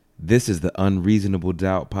This is the Unreasonable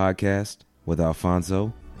Doubt podcast with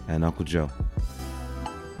Alfonso and Uncle Joe.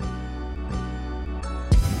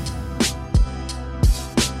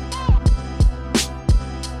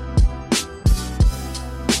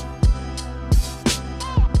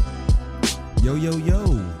 Yo, yo, yo.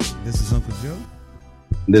 This is Uncle Joe.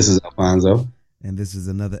 This is Alfonso. And this is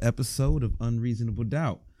another episode of Unreasonable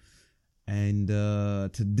Doubt. And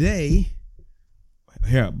today,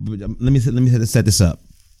 here, let me set this up.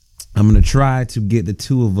 I'm going to try to get the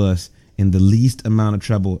two of us in the least amount of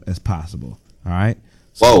trouble as possible. All right?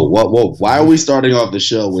 So, whoa. Why are we starting off the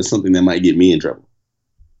show with something that might get me in trouble?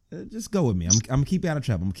 Just go with me. I'm going to keep you out of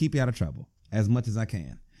trouble. I'm going to keep you out of trouble as much as I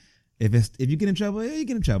can. If you get in trouble, you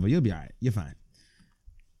get in trouble. You'll be all right. You're fine.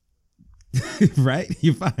 Right?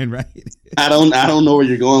 You're fine, right? I don't know where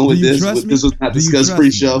you're going with this. This was not discussed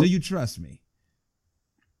pre-show. Do you trust me?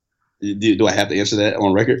 Do I have to answer that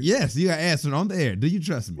on record? Yes, you got to answer it on the air. Do you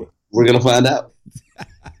trust me? We're going to find out.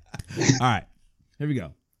 All right. Here we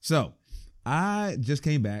go. So, I just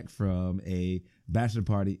came back from a bachelor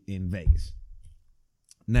party in Vegas.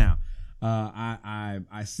 Now,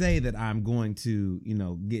 I say that I'm going to,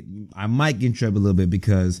 I might get in trouble a little bit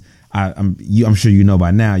because I'm sure you know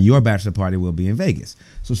by now your bachelor party will be in Vegas.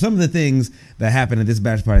 So some of the things that happened at this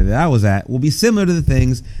bachelor party that I was at will be similar to the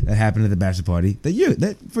things that happened at the bachelor party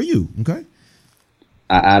that for you. Okay.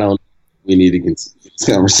 I don't. We need to continue this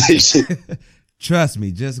conversation. Trust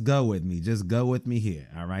me. Just go with me. Just go with me here.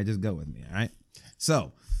 All right. Just go with me. All right.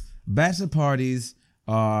 So bachelor parties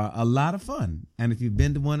are a lot of fun, and if you've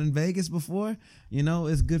been to one in Vegas before,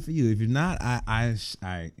 it's good for you. If you're not,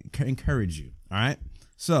 I encourage you. All right.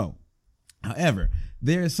 So, however,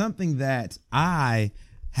 there is something that I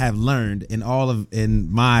have learned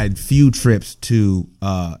in my few trips to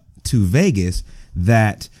Vegas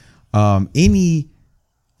that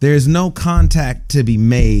there's no contact to be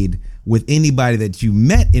made with anybody that you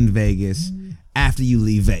met in Vegas after you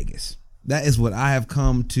leave Vegas. That is what I have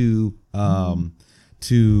come to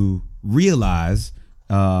realize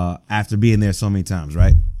after being there so many times,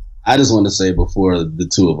 right? I just want to say before the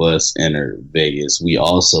two of us enter Vegas, we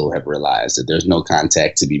also have realized that there's no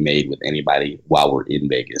contact to be made with anybody while we're in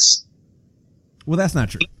Vegas. Well, that's not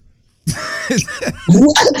true.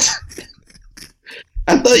 What?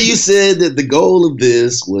 I thought you said that the goal of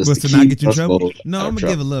this was to not get you in trouble. No, I'm gonna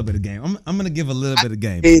give a little bit of game. I'm gonna give a little bit of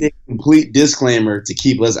game. Made a complete disclaimer to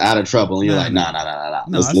keep us out of trouble, and you're like, nah.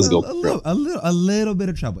 Let's go. A little bit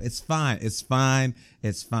of trouble. It's fine.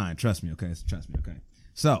 Trust me, okay.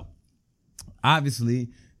 So, obviously,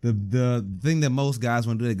 the thing that most guys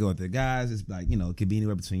want to do, they go with their guys. It's like it could be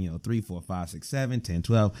anywhere between 3, 4, 5, 6, 7, 10,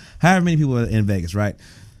 12, however many people are in Vegas, right?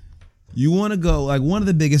 You want to go, like, one of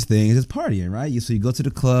the biggest things is partying, right? So you go to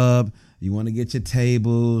the club, you want to get your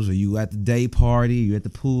tables, or you at the day party, you at the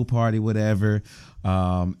pool party, whatever,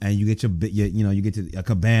 and you get you get to a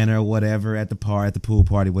cabana or whatever at the pool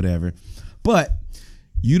party, whatever. But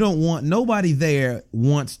nobody there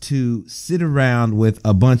wants to sit around with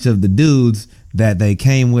a bunch of the dudes that they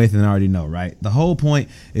came with and already know, right? The whole point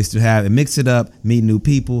is to mix it up, meet new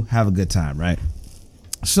people, have a good time, right?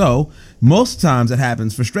 So most times it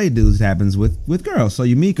happens for straight dudes. It happens with girls. So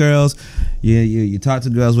you meet girls, you talk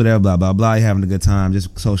to girls, whatever, blah, blah, blah. You're having a good time,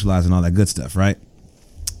 just socializing, all that good stuff, right?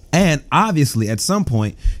 And obviously at some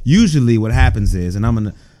point, usually what happens is, and I'm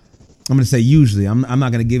going to say usually, I'm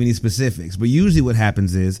not going to give any specifics, but usually what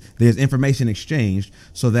happens is there's information exchanged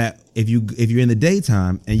so that if you're in the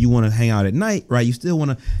daytime and you want to hang out at night, right, you don't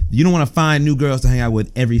want to find new girls to hang out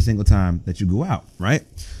with every single time that you go out, right?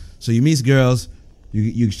 So you meet girls,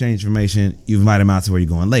 you exchange information, you invite them out to where you're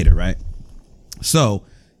going later, right? So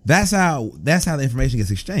that's how the information gets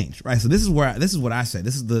exchanged, right? So this is what I say.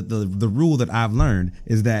 This is the rule that I've learned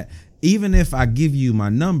is that even if I give you my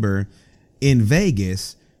number in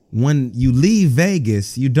Vegas, when you leave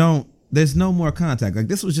Vegas, there's no more contact. Like,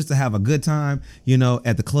 this was just to have a good time,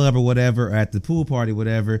 at the club or whatever, or at the pool party,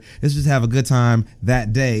 whatever. This was just have a good time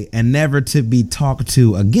that day and never to be talked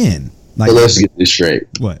to again. Like, so let's get this straight.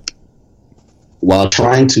 What? While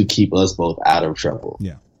trying to keep us both out of trouble,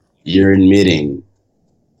 yeah, you're admitting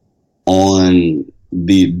on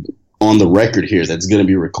the record here that's going to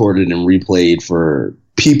be recorded and replayed for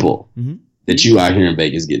people that you out here in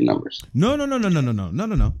Vegas getting numbers. No.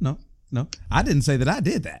 I didn't say that I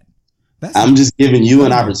did that. I'm just giving you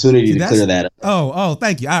an opportunity to clear that up. Oh,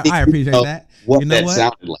 thank you. I appreciate that. What that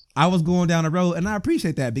sounded like. I was going down the road, and I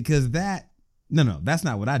appreciate that because that's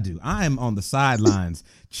not what I do. I am on the sidelines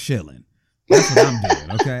chilling. That's what I'm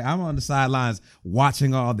doing, okay? I'm on the sidelines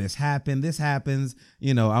watching all this happen. This happens,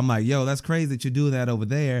 I'm like, yo, that's crazy that you're doing that over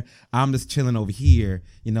there. I'm just chilling over here,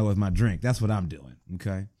 with my drink. That's what I'm doing,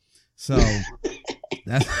 okay? So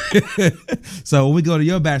that's so when we go to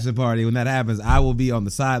your bachelor party, when that happens, I will be on the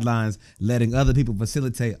sidelines letting other people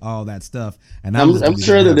facilitate all that stuff. And I'm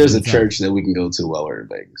sure that there's a church that we can go to while we're in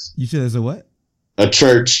Vegas. You sure there's a what? A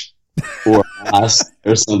church or a mosque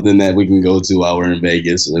or something that we can go to while we're in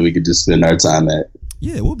Vegas so that we could just spend our time at.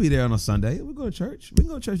 Yeah, we'll be there on a Sunday. We'll go to church. We can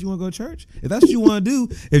go to church. You want to go to church? If that's what you want to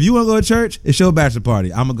do, if you want to go to church, it's your bachelor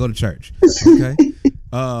party. I'm going to go to church. Okay?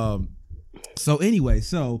 So anyway,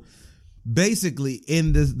 so basically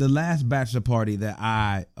in the last bachelor party that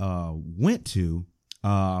I went to,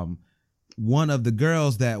 one of the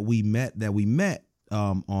girls that we met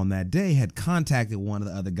on that day had contacted one of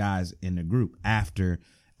the other guys in the group after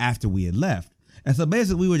we had left. And so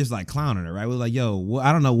basically we were just like clowning her, right? We were like, yo, well,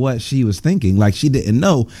 I don't know what she was thinking. Like she didn't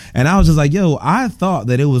know. And I was just like, yo, I thought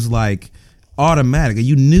that it was like automatic.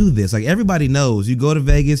 You knew this. Like everybody knows you go to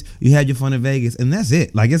Vegas, you had your fun in Vegas, and that's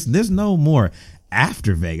it. Like there's no more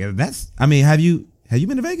after Vegas. Have you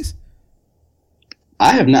been to Vegas?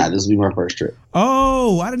 I have not. This will be my first trip.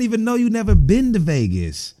 Oh, I didn't even know you never been to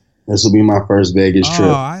Vegas. This will be my first Vegas trip.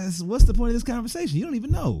 What's the point of this conversation? You don't even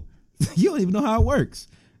know. You don't even know how it works.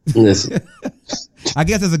 Listen. I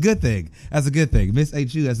guess that's a good thing. That's a good thing. Miss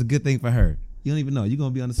HU, that's a good thing for her. You don't even know. You're going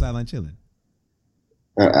to be on the sideline chilling.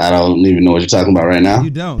 I don't even know what you're talking about right now. You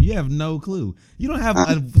don't. You have no clue. You don't have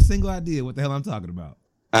a single idea what the hell I'm talking about.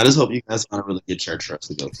 I just hope you guys find a really good church for us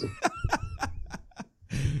to go to.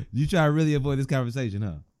 You try to really avoid this conversation,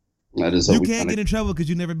 huh? I just hope you can't get in trouble because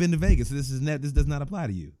you've never been to Vegas. So this does not apply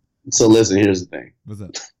to you. So listen, here's the thing. What's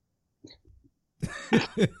up?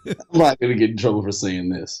 I'm not going to get in trouble for saying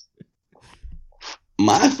this.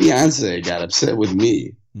 My fiance got upset with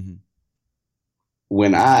me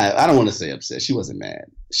when I don't want to say upset. She wasn't mad.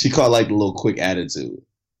 She called like a little quick attitude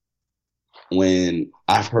when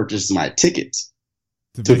I purchased my tickets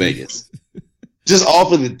to Vegas. Just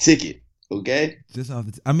off of the ticket, okay? Just off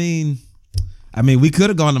the I mean, we could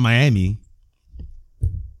have gone to Miami,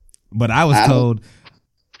 but I was told.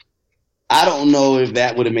 I don't know if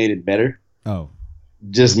that would have made it better. Oh.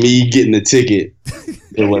 Just me getting the ticket,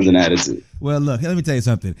 there was an attitude. Well, look, let me tell you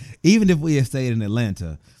something. Even if we had stayed in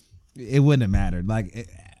Atlanta, it wouldn't have mattered. Like,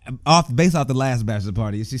 based off the last bachelor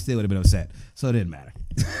party, she still would have been upset. So it didn't matter.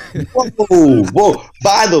 Whoa.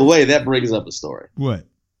 By the way, that brings up a story. What?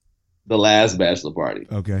 The last bachelor party.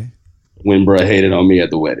 Okay. When bruh hated on me at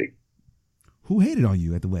the wedding. Who hated on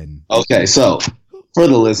you at the wedding? Okay, so for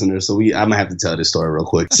the listeners, I'm going to have to tell this story real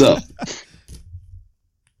quick. So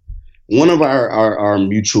one of our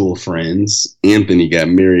mutual friends, Anthony, got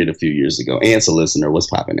married a few years ago. Ant's a listener. What's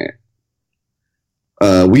popping at?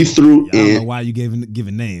 We threw I don't know why you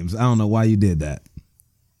giving names. I don't know why you did that.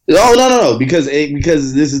 Oh, no. Because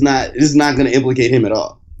this is not going to implicate him at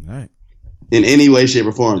all. All right. In any way, shape,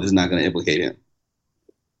 or form, this is not going to implicate him.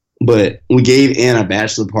 But we gave Ann a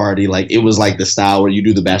bachelor party. Like, it was like the style where you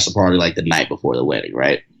do the bachelor party like the night before the wedding,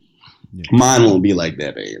 right? Yeah. Mine won't be like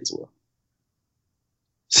that, but Ann's will.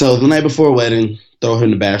 So the night before wedding, throw her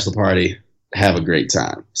in the bachelor party, have a great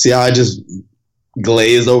time. See how I just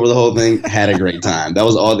glazed over the whole thing? Had a great time. That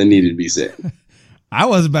was all that needed to be said. I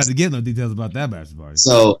wasn't about to give no details about that bachelor party.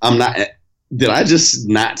 So I'm not. Did I just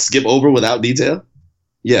not skip over without detail?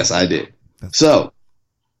 Yes, I did. So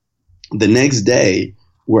the next day,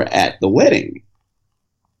 we're at the wedding.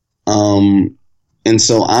 And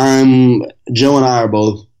so Joe and I are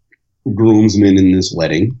both groomsmen in this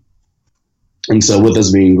wedding. And so with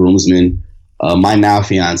us being groomsmen, my now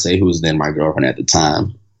fiance, who was then my girlfriend at the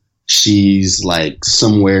time, she's like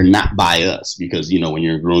somewhere not by us because, when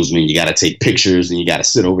you're a groomsman, you got to take pictures and you got to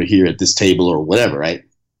sit over here at this table or whatever, right?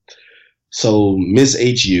 So Miss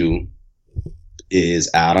HU is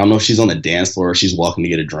out. I don't know if she's on the dance floor or she's walking to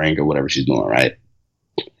get a drink or whatever she's doing, right?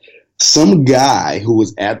 Some guy who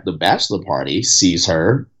was at the bachelor party sees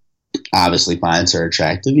her, obviously finds her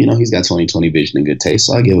attractive. He's got 20/20 vision and good taste,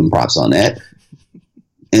 so I give him props on that.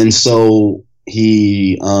 And so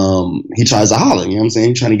he tries to holler, you know what I'm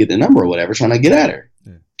saying? Trying to get the number or whatever, trying to get at her.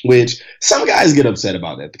 Yeah. Which some guys get upset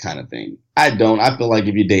about that kind of thing. I don't. I feel like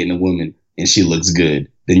if you're dating a woman and she looks good,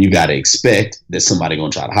 then you got to expect that somebody going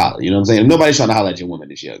to try to holler. You know what I'm saying? If nobody's trying to holler at your woman,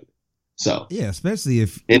 it's ugly. So yeah, especially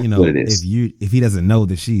if if he doesn't know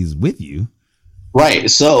that she's with you. Right.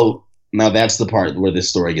 So now that's the part where this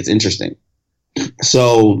story gets interesting.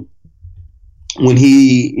 So when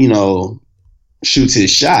he, shoots his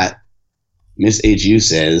shot, Miss HU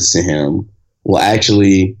says to him, well,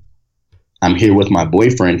 actually, I'm here with my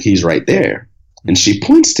boyfriend. He's right there. And she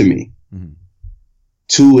points to me. Mm-hmm.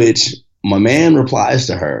 To which my man replies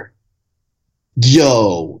to her,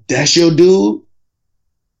 yo, that's your dude?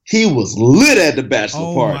 He was lit at the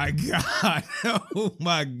bachelor party. My God. Oh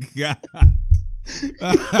my God.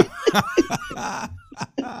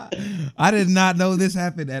 I did not know this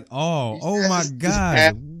happened at all. Oh my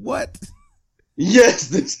God. What? Yes,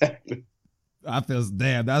 this happened. I feel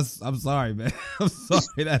damn. I'm sorry, man. I'm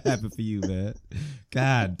sorry that happened for you, man.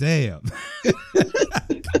 God damn.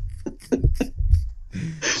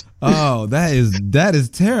 Oh, that is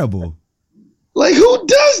terrible. Like, who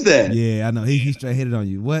does that? Yeah, I know. He straight hit it on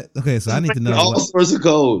you. What? Okay, so I need to know all sorts of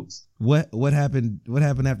codes. What happened? What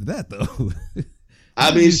happened after that though?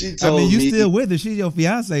 I mean, she told me. You still with her? She's your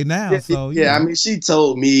fiance now. Yeah, so yeah. I mean, she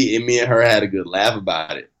told me, and me and her had a good laugh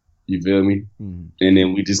about it. You feel me? Mm-hmm. And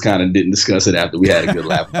then we just kind of didn't discuss it after we had a good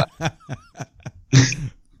laugh about it.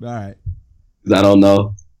 All right. I don't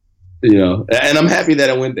know. You know, and I'm happy that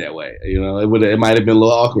it went that way. You know, it might have been a little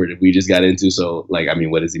awkward if we just got into. So, like, I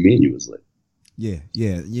mean, what does he mean? You was like, yeah.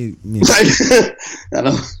 I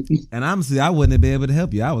don't. And honestly, I wouldn't have been able to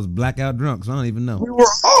help you. I was blackout drunk, so I don't even know. We were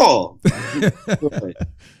all.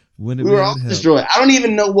 We were all destroyed. I don't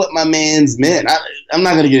even know what my man's meant. I'm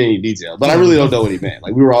not going to get any detail, but I really don't know what he meant.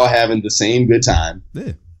 Like, we were all having the same good time.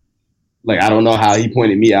 Yeah. Like, I don't know how he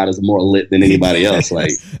pointed me out as more lit than anybody else.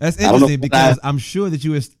 Like, that's interesting because I'm sure that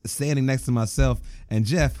you were standing next to myself and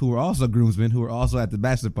Jeff, who were also groomsmen, who were also at the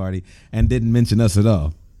bachelor party, and didn't mention us at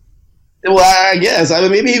all. Well, I guess. I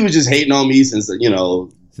mean, maybe he was just hating on me since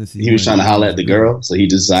he was trying to holler at the girl, so he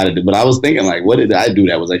decided to. But I was thinking, like, what did I do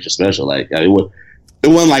that was extra special? Like, it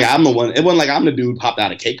wasn't like I'm the one. It wasn't like I'm the dude who popped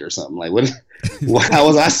out a cake or something. Like, what? How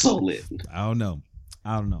was I so lit? I don't know.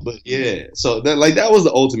 But yeah, so that was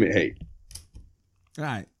the ultimate hate. All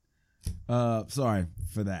right. Sorry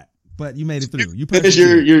for that, but you made it through. You finished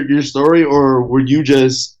your story, or were you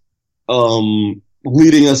just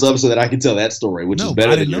leading us up so that I could tell that story, which is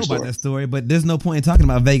better than your story? I didn't know about that story, but there's no point in talking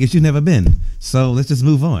about Vegas. You've never been, so let's just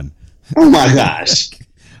move on. Oh my gosh!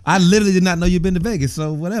 I literally did not know you've been to Vegas,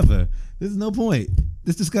 so whatever. There's no point.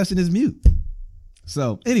 This discussion is mute.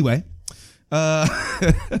 So anyway,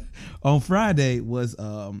 on Friday was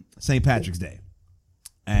St. Patrick's Day,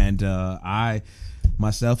 and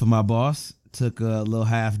myself and my boss took a little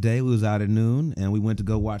half day. We was out at noon, and we went to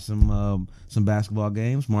go watch some basketball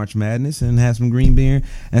games, March Madness, and had some green beer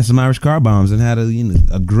and some Irish car bombs, and had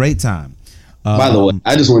a great time. By the way,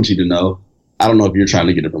 I just want you to know, I don't know if you're trying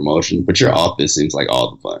to get a promotion, but your office seems like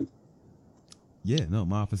all the fun. Yeah, no,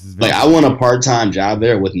 my office is very I want a part-time job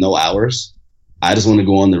there with no hours. I just want to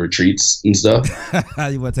go on the retreats and stuff.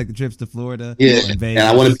 You want to take the trips to Florida? Yeah, and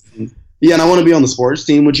I want to be on the sports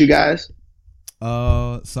team with you guys.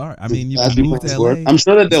 Sorry. I mean, you can move to LA. I'm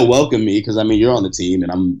sure that they'll welcome me because I mean you're on the team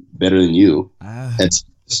and I'm better than you.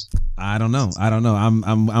 I don't know.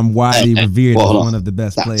 I'm widely revered as one of the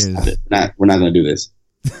best players. We're not going to do this.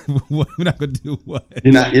 We're not going to do what?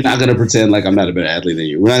 You're not going to pretend like I'm not a better athlete than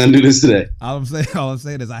you. We're not going to do this today. All I'm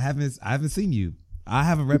saying is I haven't seen you. I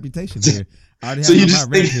have a reputation here. I already so have you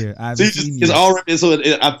just think, here. I so seen it's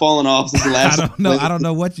already I've fallen off since the last. I don't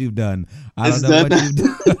know what you've done. I don't know what you've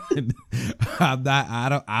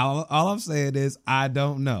done. All I'm saying is I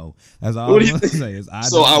don't know. That's all I'm saying is I.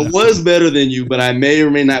 So I was better than you, but I may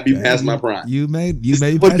or may not be past my prime. You may.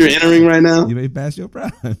 What you're entering right now? You may pass your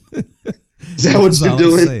prime. Is that what you're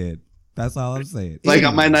doing? That's all I'm saying. Like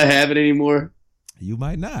anyway, I might not have it anymore. You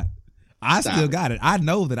might not. I still got it. I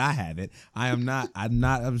know that I have it. I'm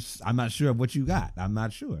not sure of what you got. I'm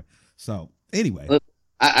not sure. So anyway,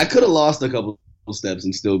 I could have lost a couple steps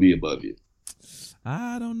and still be above you.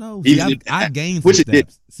 I don't know. See, I've gained some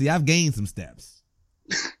steps. See, I've gained some steps.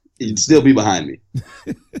 You'd still be behind me.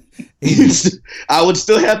 I would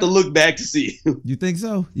still have to look back to see you. You think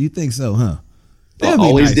so? You think so, huh? I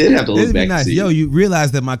always did have to look back to see you. Yo, you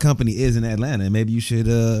realize that my company is in Atlanta, and maybe you should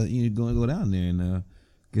go down there and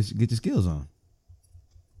get your skills on.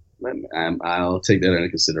 I'll take that into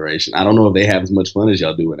consideration. I don't know if they have as much fun as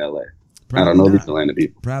y'all do in LA. Probably I don't know not. these Atlanta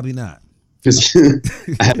people. Probably not. Because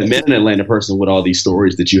I haven't met an Atlanta person with all these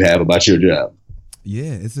stories that you have about your job.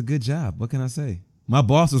 Yeah, it's a good job. What can I say? My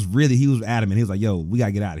boss was adamant. He was like, yo, we got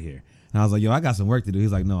to get out of here. And I was like, yo, I got some work to do.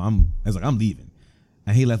 He's like, no, I'm leaving.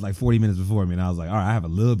 And he left like 40 minutes before me. And I was like, all right, I have a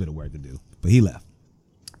little bit of work to do. But he left.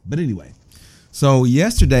 But anyway, so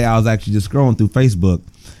yesterday I was actually just scrolling through Facebook,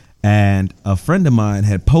 and a friend of mine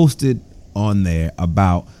had posted on there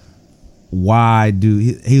about he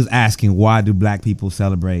was asking, why do black people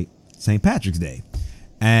celebrate St. Patrick's Day?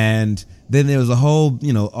 And then there was a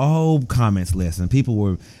whole comments list, and people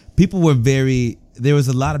were there was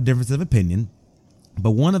a lot of difference of opinion,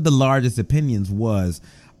 but one of the largest opinions was,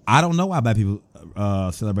 I don't know why black people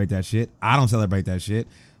celebrate that shit. I don't celebrate that shit.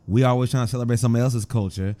 we always trying to celebrate somebody else's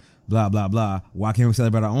culture, blah, blah, blah. Why can't we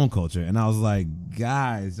celebrate our own culture? And I was like,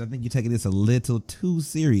 guys, I think you're taking this a little too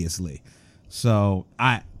seriously. So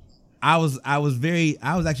I was actually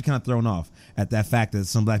kind of thrown off at that fact that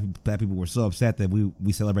some black people were so upset that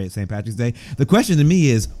we celebrate St. Patrick's Day. The question to me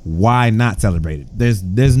is, why not celebrate it?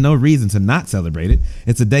 There's no reason to not celebrate it.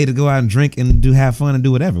 It's a day to go out and drink and have fun and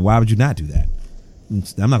do whatever. Why would you not do that?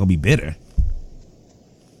 I'm not gonna be bitter.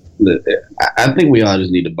 I think we all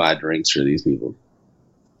just need to buy drinks for these people.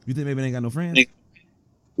 You think maybe they ain't got no friends?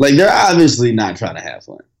 Like, they're obviously not trying to have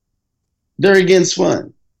fun. They're against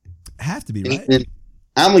fun. Have to be, right? And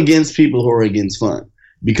I'm against people who are against fun,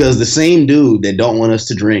 because the same dude that don't want us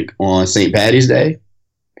to drink on St. Patty's Day,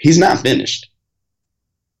 he's not finished.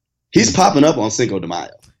 He's popping up on Cinco de Mayo.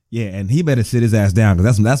 Yeah, and he better sit his ass down,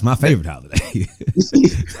 because that's my favorite holiday.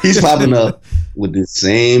 He's popping up with the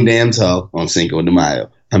same damn talk on Cinco de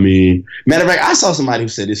Mayo. I mean, matter of fact, I saw somebody who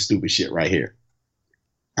said this stupid shit right here.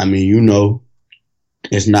 I mean, you know,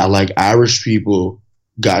 it's not like Irish people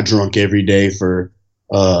got drunk every day for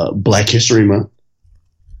Black History Month.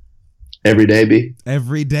 Every day, B.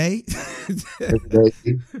 Every day. Every day.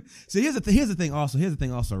 So here's the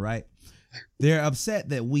thing also, right? They're upset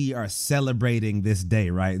that we are celebrating this day,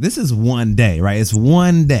 right? This is one day, right? It's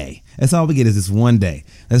one day. That's all we get is this one day.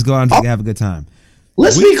 Let's go out and drink and have a good time.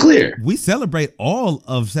 Let's be clear. We celebrate all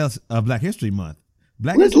of Black History Month.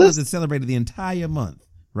 Black History Month is celebrated the entire month,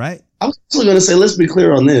 right? I was also going to say, let's be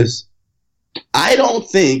clear on this. I don't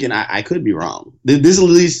think, and I could be wrong, this is at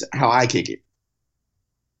least how I kick it.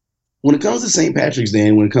 When it comes to St. Patrick's Day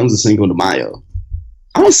and when it comes to Cinco de Mayo,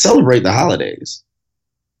 I don't celebrate the holidays.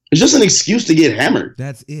 It's just an excuse to get hammered.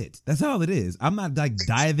 That's it. That's all it is. I'm not like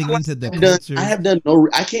diving into the culture.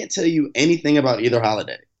 I can't tell you anything about either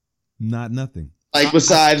holiday. Nothing. Like,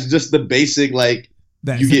 besides just the basic, like,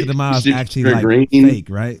 that you Cinco get de Mayo is actually like green, fake,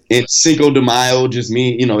 right? And Cinco de Mayo just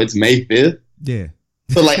mean, it's May 5th. Yeah.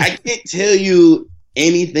 So, like, I can't tell you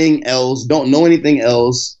anything else. Don't know anything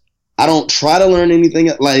else. I don't try to learn anything.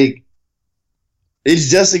 Like,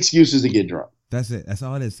 it's just excuses to get drunk. That's it. That's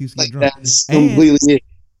all it is. Excuses to get drunk. That's completely it.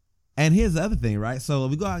 And here's the other thing, right? So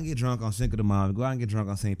we go out and get drunk on Cinco de Mayo. We go out and get drunk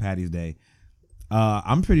on St. Patty's Day.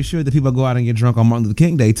 I'm pretty sure that people go out and get drunk on Martin Luther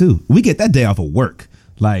King Day too. We get that day off of work.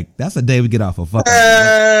 Like, that's a day we get off of fucking.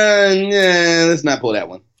 Yeah, let's not pull that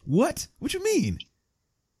one. What? What you mean?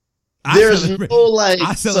 I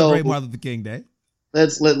celebrate Martin Luther King Day.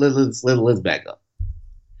 Let's back up.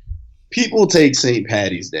 People take St.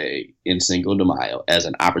 Patty's Day and Cinco de Mayo as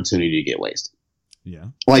an opportunity to get wasted. Yeah.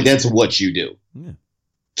 Like, that's what you do. Yeah.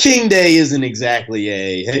 King Day isn't exactly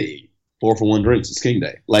hey, 4-for-1 drinks. It's King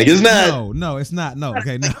Day. Like, it's not. No, it's not. No,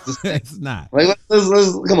 okay, no, it's not. Like, let's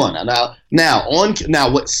come on now.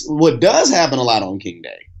 What does happen a lot on King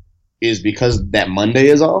Day is because that Monday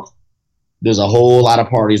is off. There's a whole lot of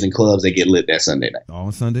parties and clubs that get lit that Sunday night.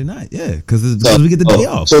 On Sunday night, yeah, because we get the day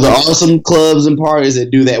off. So there are some clubs and parties that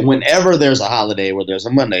do that whenever there's a holiday where there's a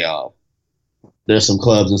Monday off. There's some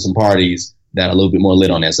clubs and some parties that are a little bit more lit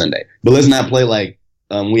on that Sunday. But let's not play like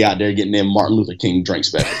we out there getting them Martin Luther King drink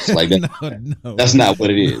specials. Like that. No. That's not what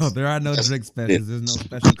it is. No, there are no drink specials. There's no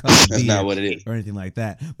special color That's not what it is. Or anything like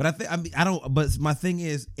that. But I don't. But my thing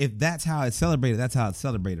is, if that's how it's celebrated, that's how it's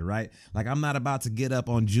celebrated, right? Like, I'm not about to get up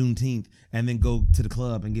on Juneteenth and then go to the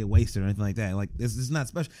club and get wasted or anything like that. Like, it's not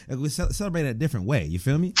special. Like, we celebrate it a different way. You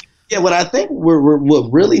feel me? Yeah, what I think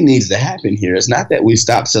what really needs to happen here is not that we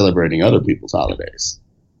stop celebrating other people's holidays.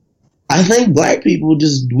 I think black people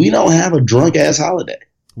we don't have a drunk ass holiday.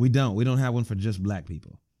 We don't have one for just black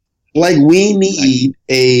people. Like, we need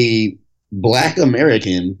a Black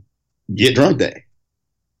American get drunk day.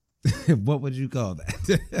 What would you call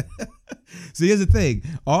that? See, here's the thing.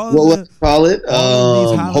 Let's call it.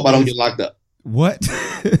 Hope I don't get locked up. What?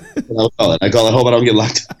 I call it hope I don't get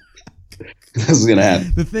locked up. This is gonna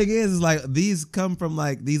happen. The thing is like, these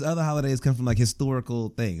other holidays come from like historical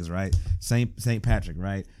things, right? Saint Patrick,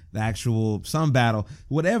 right? The actual some battle,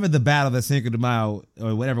 whatever the battle that Cinco de Mayo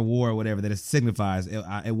or whatever war or whatever that it signifies.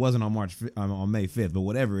 It wasn't on on May 5th, but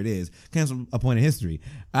whatever it is, comes from a point in history.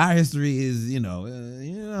 Our history is,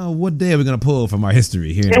 what day are we gonna pull from our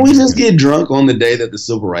history here? Can we just get drunk on the day that the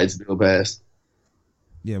Civil Rights Bill passed?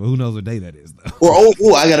 Yeah, but who knows what day that is though?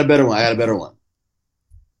 Or I got a better one.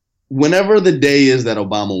 Whenever the day is that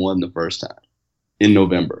Obama won the first time in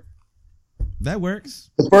November. That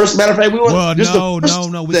works. The first, matter of fact,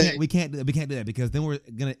 we can't do that, because then we're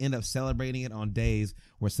gonna end up celebrating it on days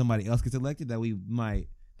where somebody else gets elected that might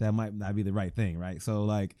not be the right thing, right? So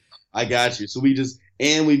like, I got you. So we'd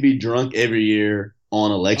be drunk every year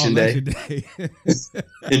on election day.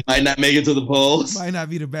 It might not make it to the polls. Might not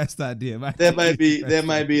be the best idea. That might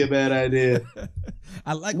be a bad idea.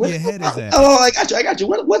 I like where your head is at. Oh, I got you.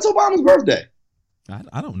 What's Obama's birthday?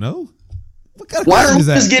 I don't know. Why are we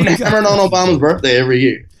just getting hammered on Obama's birthday every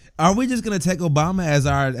year? Are we just gonna take Obama as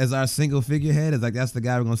our single figurehead? As like that's the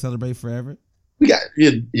guy we're gonna celebrate forever?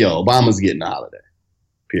 Obama's getting a holiday.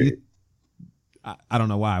 Period. I don't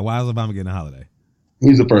know why. Why is Obama getting a holiday?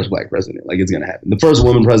 He's the first black president. Like, it's gonna happen. The first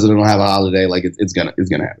woman president will have a holiday. Like, it's gonna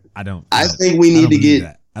happen. I think we need to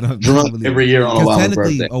get drunk every year on Obama's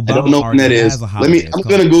birthday. I don't know when that is. I'm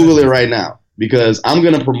gonna Google it right now because I'm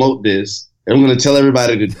gonna promote this and I'm gonna tell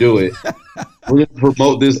everybody to do it. We're gonna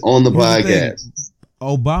promote this on the podcast.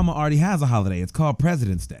 Obama already has a holiday. It's called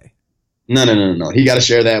President's Day. No. He got to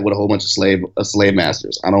share that with a whole bunch of slave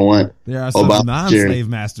masters. I don't want. There are some non-slave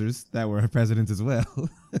masters that were presidents as well.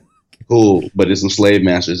 Cool, but there's some slave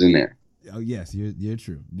masters in there. Oh yes, you're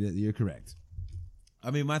true. You're correct. I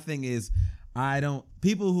mean, my thing is,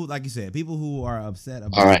 people who, like you said, people who are upset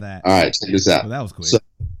about that. All right, check this out. Well, that was quick. So,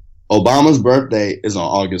 Obama's birthday is on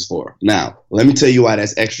August 4th. Now, let me tell you why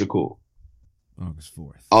that's extra cool. August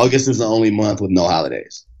 4th. August is the only month with no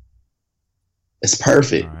holidays. It's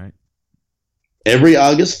perfect. All right. Every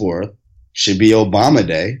August 4th should be Obama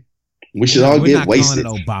Day. We should all get wasted.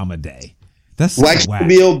 Calling it Obama Day. That's so whack. Should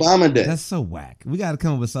be Obama Day. That's so whack. We got to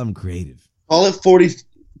come up with something creative. Call it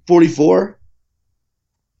 44.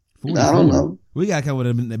 I don't know. We got to come up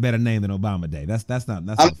with a better name than Obama Day. That's not.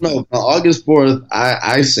 I don't know. On August 4th,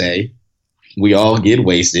 I say we all get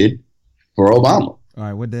wasted for Obama. All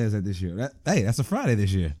right, what day is that this year? That's a Friday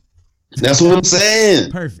this year. That's what I'm saying.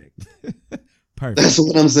 Perfect. That's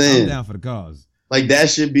what I'm saying. I'm down for the cause. Like, that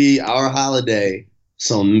should be our holiday.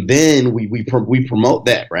 So then we promote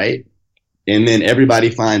that, right? And then everybody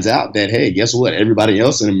finds out that, hey, guess what? Everybody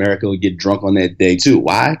else in America will get drunk on that day too.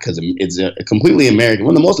 Why? Because it's a completely American.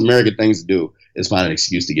 One of the most American things to do is find an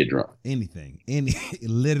excuse to get drunk.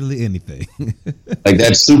 Literally anything. Like,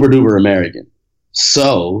 that's super duper American.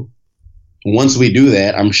 So once we do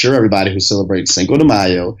that, I'm sure everybody who celebrates Cinco de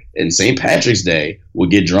Mayo and St. Patrick's Day will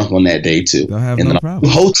get drunk on that day too. They'll have and no then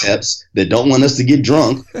problem. Hoteps that don't want us to get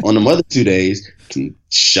drunk on the other 2 days can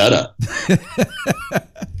shut up.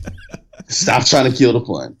 Stop trying to kill the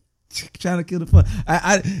fun. It's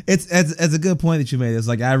a good point that you made. It's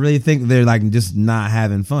like, I really think they're like just not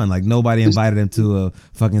having fun. Like, nobody invited them to a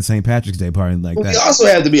fucking St. Patrick's Day party like that. We also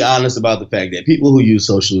have to be honest about the fact that people who use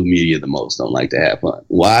social media the most don't like to have fun.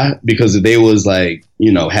 Why? Because if they was like,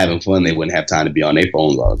 having fun, they wouldn't have time to be on their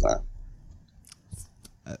phones all the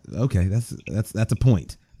time. Okay, that's a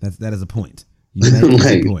point. That is a point. You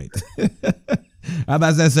make a point. I'm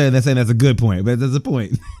about to say saying that's a good point, but that's a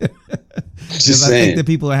point. Because I think that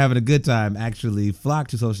people are having a good time actually flock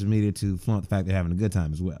to social media to flaunt the fact they're having a good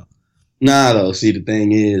time as well. Nah, though. See, the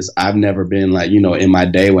thing is, I've never been like, in my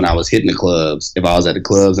day when I was hitting the clubs, if I was at the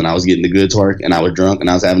clubs and I was getting the good twerk and I was drunk and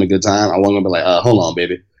I was having a good time, I wasn't going to be like, hold on,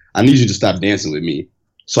 baby. I need you to stop dancing with me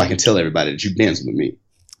so I can tell everybody that you're dancing with me.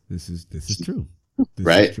 This is true.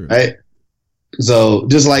 Right? Right? So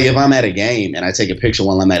just like if I'm at a game and I take a picture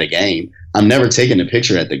while I'm at a game, I'm never taking a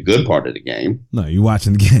picture at the good part of the game. No, you're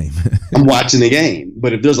watching the game. I'm watching the game.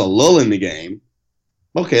 But if there's a lull in the game,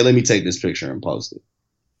 okay, let me take this picture and post it.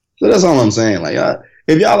 So that's all I'm saying. Like,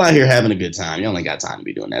 if y'all out here having a good time, y'all ain't got time to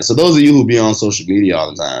be doing that. So those of you who be on social media all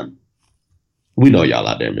the time, we know y'all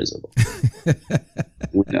out there miserable.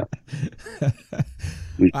 We know.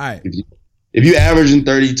 All right. If you averaging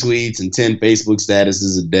 30 tweets and 10 Facebook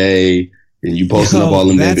statuses a day, and you posting up all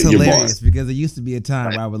them that's you're hilarious because there used to be a time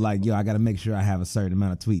where I would like, I got to make sure I have a certain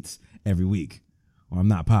amount of tweets every week or I'm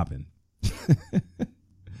not popping.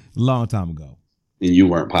 Long time ago. And you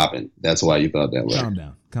weren't popping. That's why you thought that way. Calm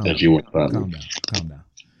down. You weren't popping. Calm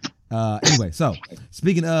down. Anyway, so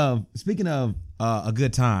speaking of a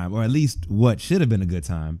good time, or at least what should have been a good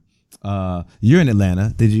time, you're in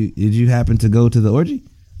Atlanta. Did you happen to go to the orgy?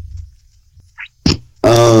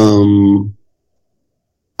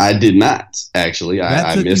 I did not, actually.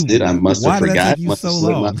 I missed it. I must have forgot. Why did that take you so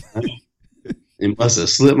long? It must have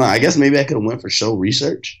slipped my. I guess maybe I could have went for show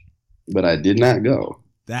research, but I did not go.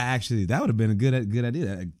 That would have been a good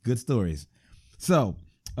idea. Good stories. So,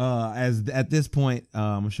 as at this point,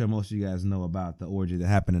 I'm sure most of you guys know about the orgy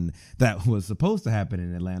that was supposed to happen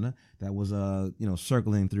in Atlanta. That was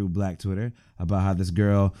circling through Black Twitter about how this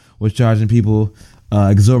girl was charging people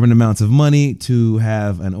exorbitant amounts of money to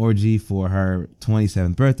have an orgy for her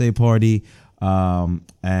 27th birthday party, and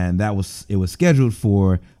it was scheduled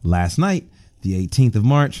for last night, the 18th of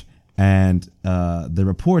March, and the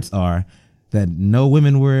reports are that no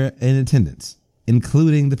women were in attendance,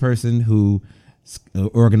 including the person who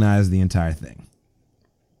organized the entire thing.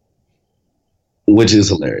 Which is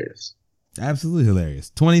hilarious. Absolutely hilarious.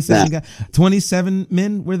 27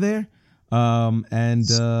 men were there, and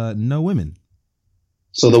no women.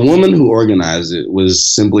 So the woman who organized it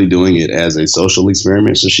was simply doing it as a social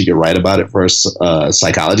experiment so she could write about it for a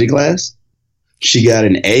psychology class. She got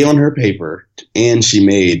an A on her paper, and she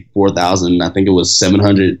made $4,000. I think it was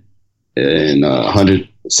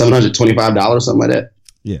 $725, something like that.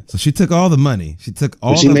 Yeah. So she took all the money. She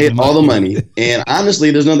made all the money. And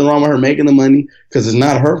honestly, there's nothing wrong with her making the money because it's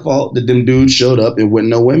not her fault that them dudes showed up and when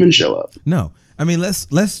no women show up. No. I mean, let's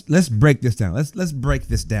break this down. Let's break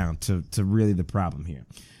this down to really the problem here.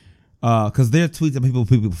 Because there are tweets of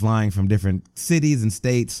people flying from different cities and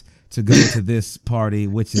states to go to this party,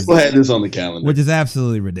 which is people had this on the calendar, which is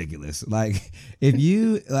absolutely ridiculous. Like, if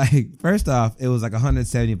you first off, it was like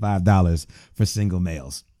 $175 for single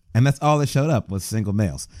males, and that's all that showed up was single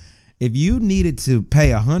males. If you needed to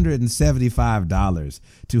pay $175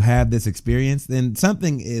 to have this experience, then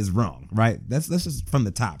something is wrong, right? That's just from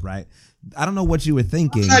the top, right? I don't know what you were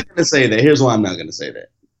thinking. I'm not going to say that. Here's why I'm not going to say that.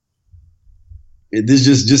 This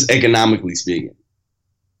is just economically speaking.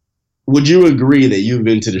 Would you agree that you've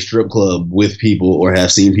been to the strip club with people or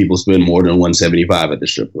have seen people spend more than $175 at the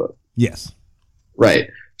strip club? Yes. Right.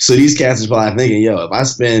 So these cats are probably thinking, yo, if I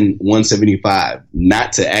spend $175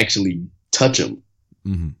 not to actually touch them,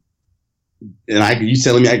 mm-hmm. and you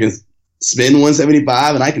telling me I can spend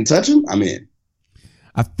 $175 and I can touch them, I'm in.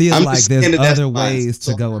 I feel like there's other ways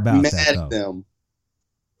to go about that.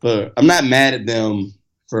 I'm not mad at them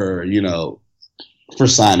for, for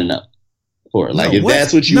signing up for it. Like, if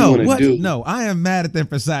that's what you want to do. No, I am mad at them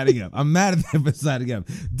for signing up. I'm mad at them for signing up.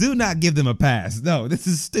 Do not give them a pass. No, this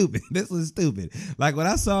is stupid. This is stupid. Like, when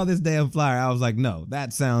I saw this damn flyer, I was like, no,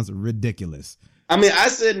 that sounds ridiculous. I mean, I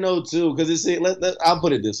said no, too, because I'll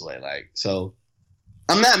put it this way. Like, so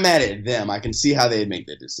I'm not mad at them. I can see how they make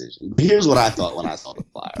that decision. But here's what I thought when I saw the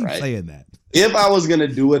flyer, right? Saying that. If I was going to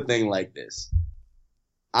do a thing like this,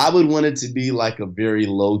 I would want it to be like a very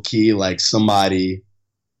low key, like somebody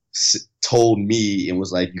told me and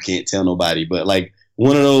was like, you can't tell nobody, but like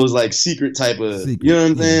one of those like secret type of, you know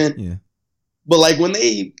what I'm saying? Yeah. But like when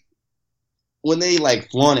they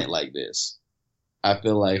like flaunt it like this, I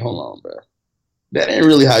feel like, hold on, bro. That ain't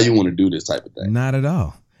really how you want to do this type of thing. Not at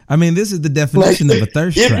all. I mean, this is the definition of a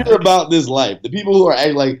thirst trap. If you're about this life, the people who are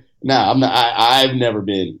acting like, I'm not, I've never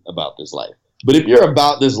been about this life. But if you're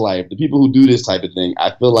about this life, the people who do this type of thing,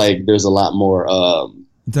 I feel like there's a lot more. You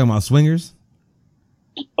talking about swingers?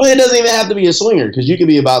 Oh, it doesn't even have to be a swinger because you can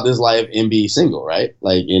be about this life and be single, right?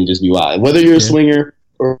 Like, and just be wild. Whether you're a swinger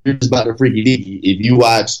or you're just about a freaky deaky, if you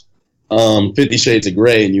watch 50 Shades of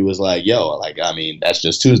Grey and you was like, yo, like, I mean, that's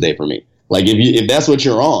just Tuesday for me. Like, if that's what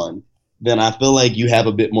you're on, then I feel like you have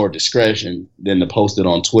a bit more discretion than to post it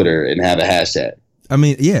on Twitter and have a hashtag. I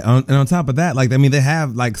mean, yeah, and on top of that, like, I mean, they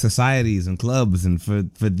have like societies and clubs and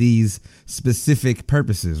for these specific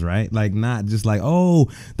purposes, right? Like, not just like, oh,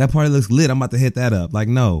 that party looks lit, I'm about to hit that up. Like,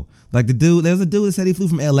 no, like there's a dude that said he flew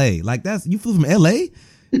from LA. Like, you flew from LA?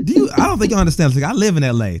 I don't think you understand. Like, I live in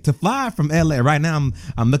LA. To fly from LA right now,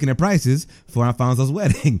 I'm looking at prices for Alfonso's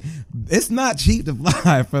wedding. It's not cheap to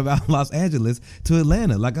fly from Los Angeles to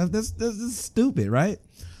Atlanta. Like, this is stupid, right?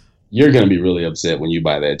 You're going to be really upset when you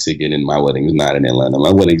buy that ticket and my wedding's not in Atlanta.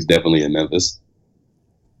 My wedding's definitely in Memphis.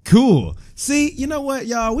 Cool. See, you know what,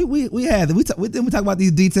 y'all? We didn't talk about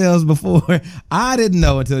these details before. I didn't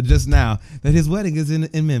know until just now that his wedding is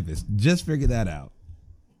in Memphis. Just figured that out.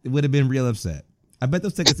 It would have been real upset. I bet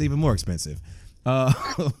those tickets are even more expensive. But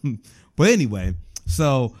anyway,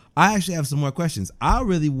 so I actually have some more questions. I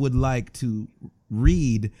really would like to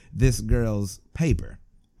read this girl's paper.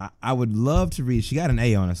 I would love to read. She got an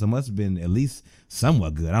A on it, so it must have been at least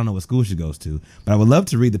somewhat good. I don't know what school she goes to, but I would love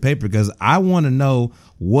to read the paper because I want to know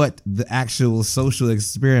what the actual social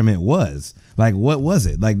experiment was. Like, what was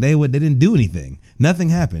it? Like, they didn't do anything. Nothing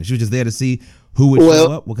happened. She was just there to see who would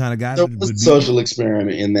show up, what kind of guys would be. Social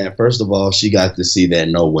experiment in that, first of all, she got to see that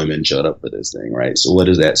no women showed up for this thing, right? So what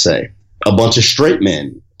does that say? A bunch of straight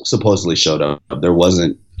men supposedly showed up. There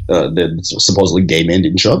wasn't. Supposedly gay men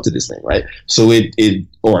didn't show up to this thing, right? So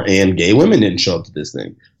and gay women didn't show up to this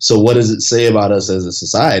thing. So what does it say about us as a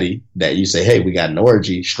society that you say, hey, we got an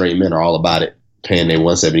orgy, straight men are all about it, paying their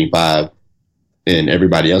 $175, and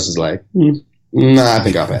everybody else is like, nah, I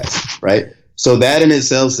think I'll pass, right? So that in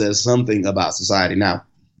itself says something about society. Now,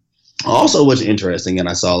 also what's interesting, and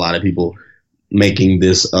I saw a lot of people making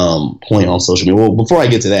this point on social media. Well, before I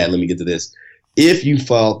get to that, let me get to this. If you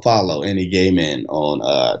follow any gay men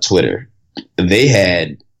on Twitter, they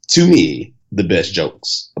had, to me, the best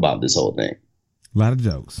jokes about this whole thing. A lot of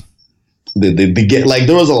jokes. like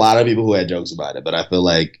there was a lot of people who had jokes about it, but I feel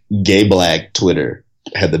like gay black Twitter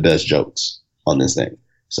had the best jokes on this thing.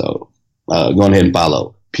 So go ahead and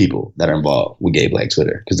follow people that are involved with gay black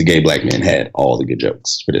Twitter, because the gay black men had all the good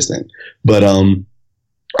jokes for this thing. But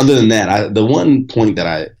other than that, the one point that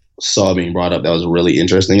I saw being brought up that was really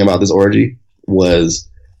interesting about this orgy was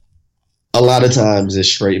a lot of times as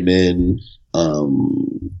straight men,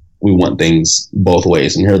 we want things both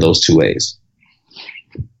ways, and here are those two ways.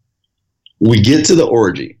 We get to the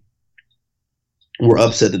orgy. We're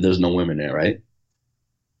upset that there's no women there, right?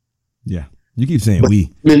 Yeah. You keep saying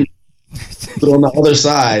but on the other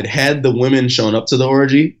side, had the women shown up to the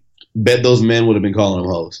orgy, bet those men would have been calling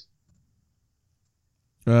them hoes.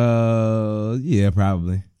 Yeah,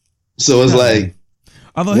 probably. So it's probably. Like,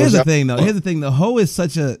 although here's the thing, though, hoe is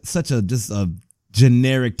such a just a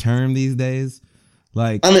generic term these days.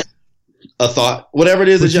 Like, I mean, a thought, whatever it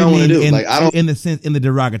is that y'all want to do. Like, I don't in the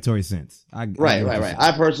derogatory sense. Right.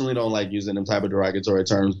 I personally don't like using them type of derogatory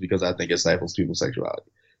terms because I think it stifles people's sexuality.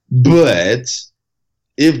 But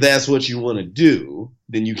if that's what you want to do,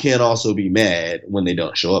 then you can't also be mad when they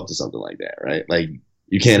don't show up to something like that, right? Like,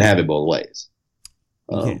 you can't have it both ways.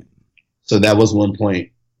 So that was one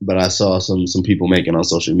point, but I saw some people making on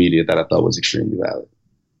social media that I thought was extremely valid.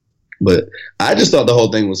 But I just thought the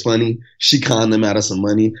whole thing was funny. She conned them out of some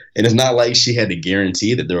money, and it's not like she had to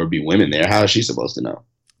guarantee that there would be women there. How is she supposed to know?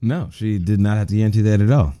 No, she did not have to guarantee that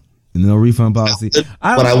at all. No refund policy.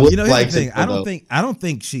 I don't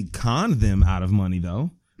think she conned them out of money though.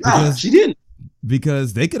 No, she didn't.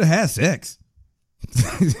 Because they could have had sex.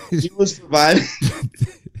 She was providing.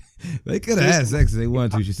 They could have had sex if they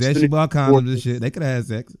wanted to. She said she bought condoms and shit. They could have had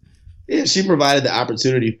sex. Yeah, she provided the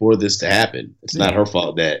opportunity for this to happen. It's not her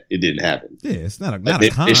fault that it didn't happen. Yeah, it's not a con.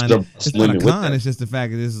 It's not a con. It's just the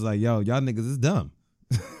fact that this is like, yo, y'all niggas is dumb.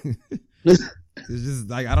 It's just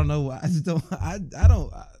like, I don't know.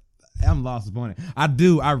 I'm lost upon it.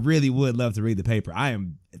 I really would love to read the paper. I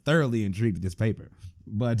am thoroughly intrigued with this paper.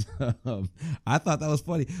 But I thought that was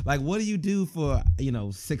funny. Like, what do you do for,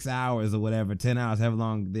 6 hours or whatever, 10 hours, however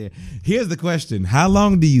long there? Here's the question. How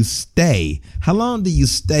long do you stay? How long do you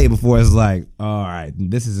stay before it's like, all right,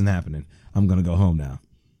 this isn't happening. I'm going to go home now.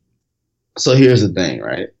 So here's the thing,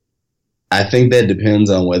 right? I think that depends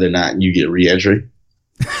on whether or not you get reentry.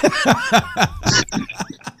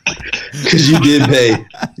 Because you did pay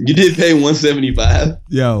 $175.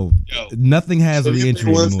 Yo, nothing has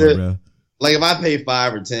reentry anymore, bro. Like, if I pay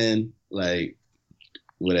 5 or 10, like,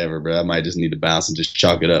 whatever, bro, I might just need to bounce and just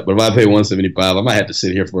chalk it up. But if I pay $175, I might have to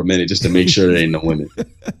sit here for a minute just to make sure there ain't no women.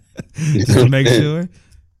 Just to make sure?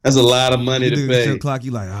 That's a lot of money to pay. Clock, you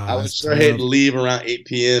like, oh, I would sure hate to leave around 8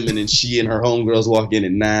 p.m. and then she and her homegirls walk in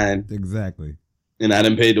at 9. Exactly. And I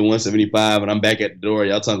done paid the $175 and I'm back at the door.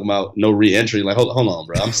 Y'all talking about no re-entry. Like, hold on,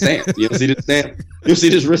 bro. I'm stamped. You don't see this stamp? You don't see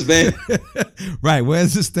this wristband? Right.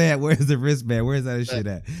 Where's the stamp? Where's the wristband? Where's that shit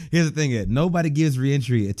at? Here's the thing. Nobody gives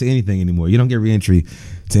re-entry to anything anymore. You don't get re-entry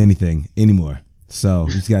to anything anymore. So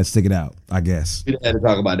you just got to stick it out, I guess. We had to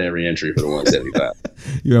talk about that re-entry for the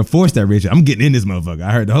 $175. You're enforced that re-entry. I'm getting in this motherfucker.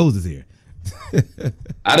 I heard the hose is here.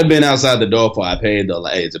 I'd have been outside the door before I paid though.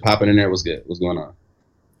 Like, hey, is it popping in there? What's good? What's going on?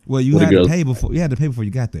 Well, you had to pay before. You had to pay before you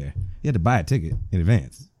got there. You had to buy a ticket in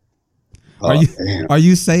advance. Are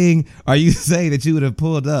you saying that you would have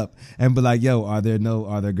pulled up and be like, "Yo, are there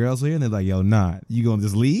girls here?" And they're like, "Yo, nah." You gonna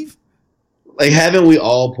just leave? Like, haven't we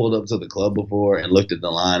all pulled up to the club before and looked at the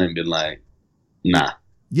line and been like, "Nah."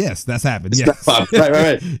 Yes, that's happened. It's yes. Not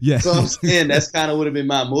right. Yeah. So I'm saying that's kind of would have been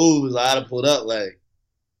my move. Is I'd have pulled up like,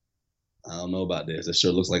 I don't know about this. That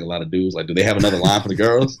sure looks like a lot of dudes. Like, do they have another line for the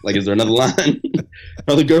girls? Like, is there another line?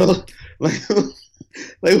 Another girl? Like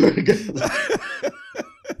where the girl?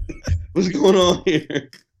 What's going on here?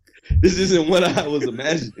 This isn't what I was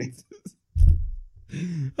imagining.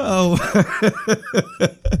 Oh.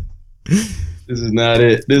 This is not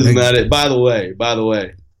it. This is not it. By the way,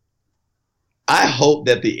 I hope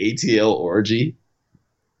that the ATL orgy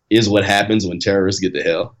is what happens when terrorists get to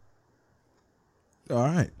hell. All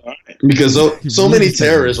right. Because so many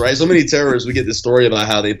terrorists, right? So many terrorists, we get this story about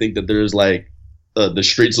how they think that there's like the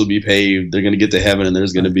streets will be paved, they're going to get to heaven, and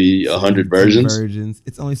there's going to be 100 virgins.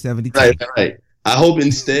 It's only 72. Right. I hope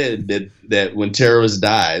instead that when terrorists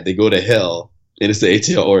die, they go to hell, and it's the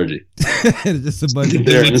ATL orgy. Just a bunch of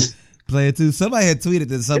dudes play it too. Somebody had tweeted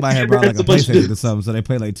that somebody had brought like a PlayStation or something, so they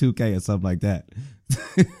played like 2K or something like that.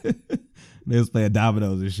 They was playing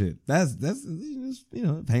dominoes and shit. That's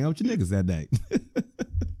hang out with your niggas that day.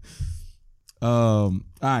 All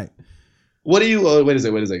right. What do you? Wait a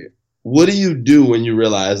second. What do you do when you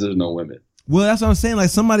realize there's no women? Well, that's what I'm saying. Like,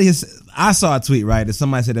 I saw a tweet, right, that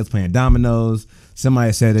somebody said they was playing dominoes.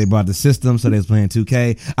 Somebody said they bought the system, so they was playing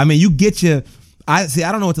 2K. I mean, you get your. I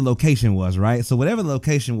don't know what the location was, right? So whatever the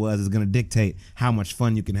location was is going to dictate how much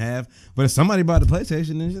fun you can have. But if somebody bought the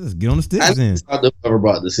PlayStation, then just get on the sticks. I thought they ever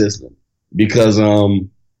brought the system because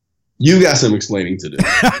you got some explaining to do.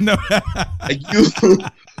 No.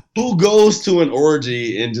 Who goes to an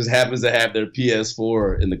orgy and just happens to have their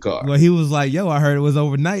PS4 in the car? Well, he was like, "Yo, I heard it was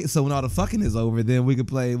overnight, so when all the fucking is over, then we can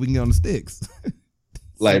play. We can get on the sticks."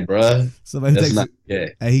 Like, bruh, that's not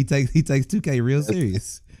gay. He takes 2K real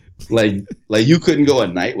serious. Like you couldn't go a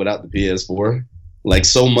night without the PS4, like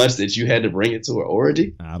so much that you had to bring it to an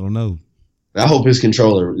orgy. I don't know. I hope his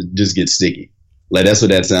controller just gets sticky. Like that's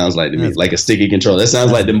what that sounds like to me, like a sticky controller. That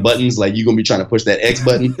sounds like them buttons. Like you gonna be trying to push that X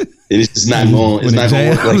button, and it's just not going. It's not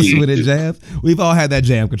going to work like when it jams. We've all had that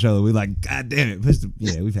jam controller. We like, God damn it!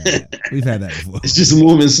 We've had that. We've had that before. It's just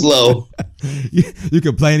moving slow. You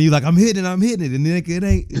complain, you like, I'm hitting it, and then it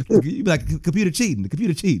ain't. You be like, computer cheating. The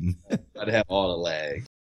computer cheating. Gotta have all the lag.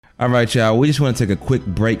 All right, y'all. We just want to take a quick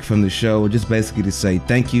break from the show, just basically to say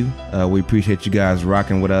thank you. We appreciate you guys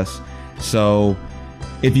rocking with us. So,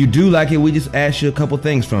 if you do like it, we just ask you a couple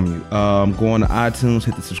things from you. Go on to iTunes,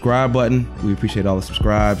 hit the subscribe button. We appreciate all the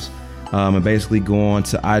subscribes. And basically go on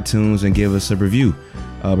to iTunes and give us a review.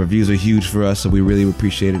 Reviews are huge for us, so we really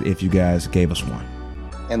appreciate it if you guys gave us one.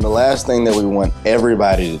 And the last thing that we want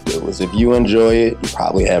everybody to do is if you enjoy it, you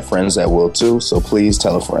probably have friends that will too. So please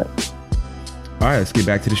tell a friend. All right, let's get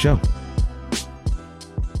back to the show.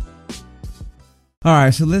 All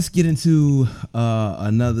right, so let's get into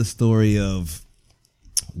another story of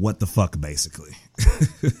what the fuck, basically.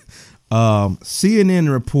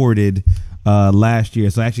 CNN reported last year.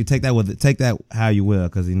 So actually, take that how you will,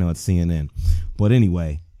 because you know it's CNN. But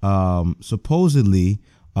anyway, supposedly,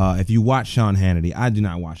 if you watch Sean Hannity, I do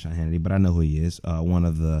not watch Sean Hannity, but I know who he is. One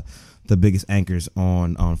of the biggest anchors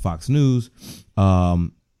on Fox News.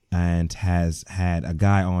 And has had a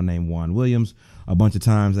guy on named Juan Williams a bunch of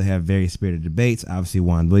times. They have very spirited debates. Obviously,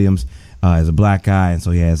 Juan Williams is a black guy, and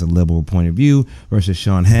so he has a liberal point of view versus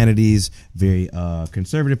Sean Hannity's very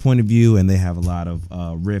conservative point of view, and they have a lot of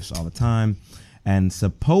riffs all the time. And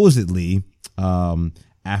supposedly,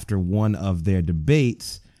 after one of their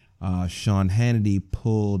debates, Sean Hannity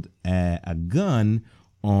pulled a gun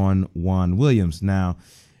on Juan Williams. Now,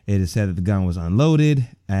 it is said that the gun was unloaded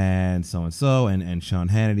and so, and Sean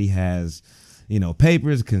Hannity has,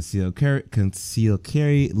 papers, concealed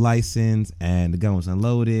carry license, and the gun was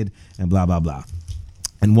unloaded and blah, blah, blah.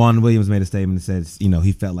 And Juan Williams made a statement that says,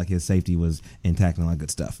 he felt like his safety was intact and all that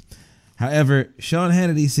good stuff. However, Sean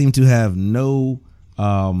Hannity seemed to have no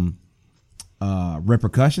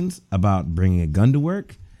repercussions about bringing a gun to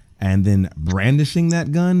work and then brandishing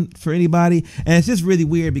that gun for anybody. And it's just really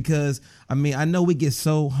weird because, I know we get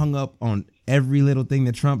so hung up on every little thing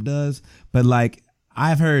that Trump does, but like,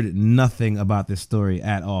 I've heard nothing about this story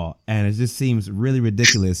at all. And it just seems really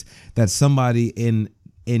ridiculous that somebody in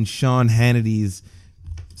Sean Hannity's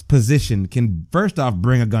position can, first off,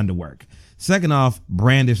 bring a gun to work. Second off,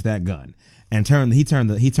 brandish that gun. And he turned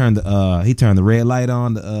the red light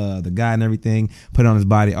on the guy and everything, put it on his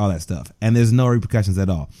body, all that stuff. And there's no repercussions at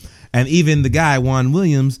all. And even the guy, Juan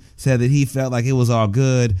Williams, said that he felt like it was all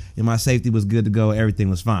good and my safety was good to go. Everything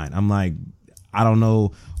was fine. I'm like, I don't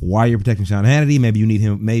know why you're protecting Sean Hannity. Maybe you need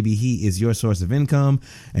him. Maybe he is your source of income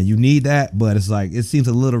and you need that. But it's like, it seems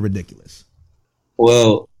a little ridiculous.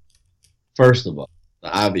 Well, first of all, the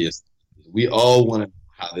obvious, we all want to know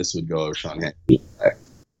how this would go if Sean Hannity.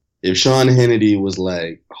 If Sean Hannity was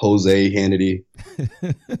like Jose Hannity,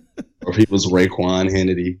 or if he was Raekwon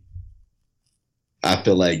Hannity, I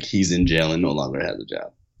feel like he's in jail and no longer has a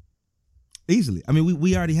job. Easily.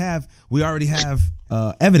 We already have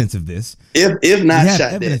evidence of this. If not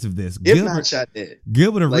shot evidence dead. Of this. If not shot dead.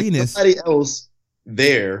 Gilbert Arenas. Somebody else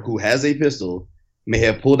there who has a pistol may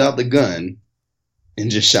have pulled out the gun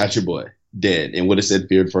and just shot your boy dead and would have said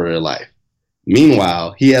feared for their life.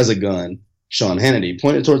 Meanwhile, he has a gun. Sean Hannity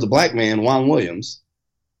pointed towards a black man, Juan Williams,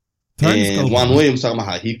 and Juan Williams talking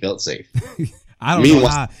about how he felt safe. I don't know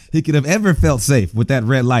how he could have ever felt safe with that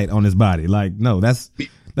red light on his body. Like, no, that's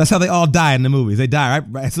how they all die in the movies. They die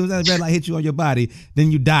right as soon as that red light hits you on your body,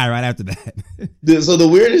 then you die right after that. So the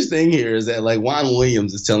weirdest thing here is that like Juan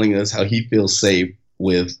Williams is telling us how he feels safe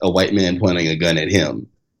with a white man pointing a gun at him.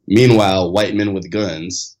 Meanwhile, white men with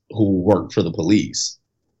guns who work for the police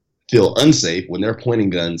feel unsafe when they're pointing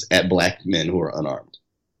guns at black men who are unarmed.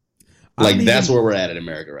 Like that's where we're at in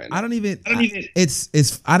America right now. I'm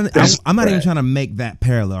not even trying to make that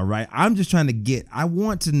parallel, right? I'm just trying to I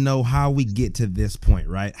want to know how we get to this point,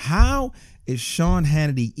 right? How is Sean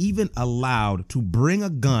Hannity even allowed to bring a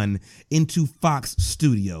gun into Fox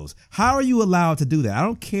Studios? How are you allowed to do that? I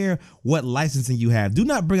don't care what licensing you have. Do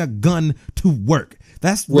not bring a gun to work.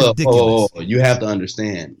 That's ridiculous. You have to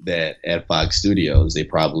understand that at Fox Studios, they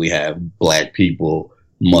probably have black people,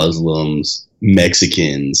 Muslims,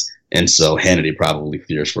 Mexicans, and so Hannity probably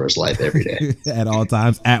fears for his life every day. At all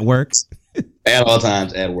times, at work. At all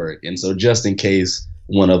times, at work. And so just in case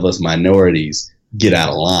one of us minorities get out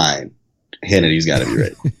of line, Hannity's got to be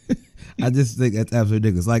ready. I just think that's absolutely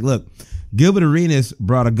ridiculous. Like, look, Gilbert Arenas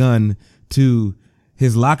brought a gun to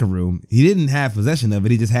his locker room. He didn't have possession of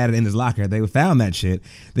it. He just had it in his locker. They found that shit.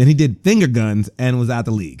 Then he did finger guns and was out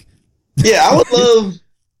the league. Yeah, I would love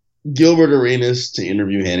Gilbert Arenas to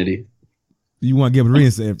interview Hannity. You want Gilbert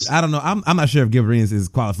Arenas to, I don't know. I'm not sure if Gilbert Arenas is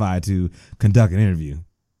qualified to conduct an interview.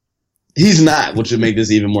 He's not, which would make this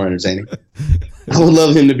even more entertaining. I would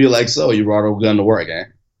love him to be like, so you brought a gun to work, eh?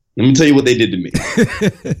 Let me tell you what they did to me.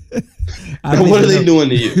 What are they doing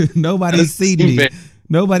to you? Nobody's seen me.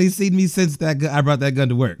 Nobody's seen me since I brought that gun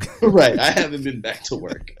to work. Right. I haven't been back to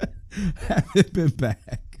work.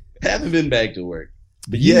 Haven't been back to work.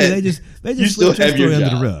 But yeah, they just still have your job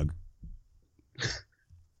under the rug.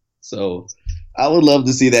 So I would love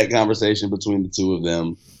to see that conversation between the two of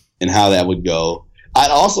them and how that would go.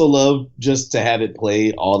 I'd also love just to have it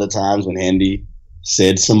played all the times when Hannity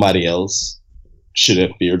said somebody else should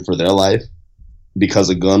have feared for their life because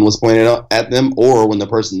a gun was pointed out at them, or when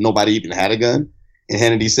nobody even had a gun, and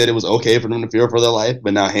Hannity said it was okay for them to fear for their life,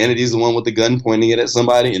 but now Hannity's the one with the gun pointing it at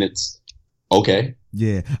somebody, and it's okay.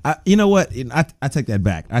 Yeah, you know what? I take that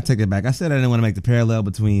back. I said I didn't want to make the parallel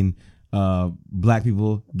between black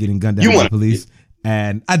people getting gunned down by the police.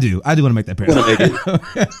 And I do want to make that parallel.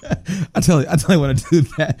 I totally want to do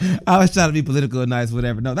that. I was trying to be political and nice,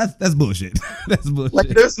 whatever. No, that's bullshit. That's bullshit. Like,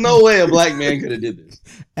 there's no way a black man could have did this.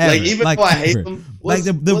 Ever. Like, even though I hate him,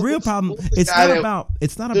 the real problem. It's not about.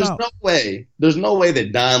 There's no way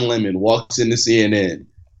that Don Lemon walks into CNN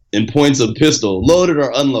and points a pistol, loaded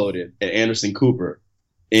or unloaded, at Anderson Cooper.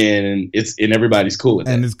 And everybody's cool with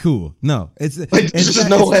that. And it's cool. No, it's just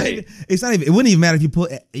no way. It's not even. It wouldn't even matter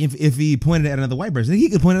if he pointed at another white person. He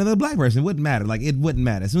could point at another black person. It wouldn't matter. Like, it wouldn't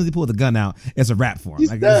matter. As soon as he pulled the gun out, it's a wrap for him.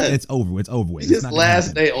 Like, it's over. It's over with. It's his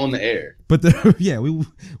last day on the air. But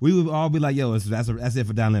we would all be like, yo, that's it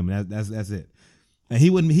for Don Lemon. That's it. And he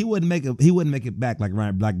wouldn't make it back like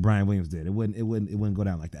Brian Williams did. It wouldn't go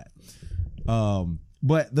down like that.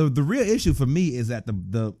 But the real issue for me is that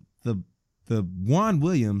the Juan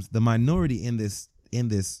Williams, the minority in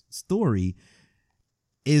this story,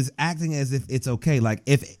 is acting as if it's okay. Like,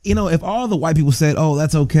 if all the white people said, "Oh,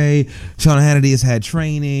 that's okay," Sean Hannity has had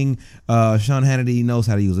training. Sean Hannity knows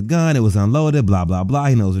how to use a gun. It was unloaded. Blah blah blah.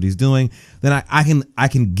 He knows what he's doing. Then I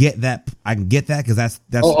can get that. I can get that because that's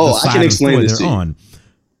the side of the story they're on.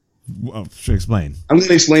 Well, sure, explain. I'm going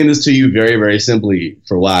to explain this to you very, very simply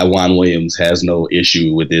for why Juan Williams has no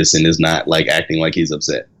issue with this and is not like acting like he's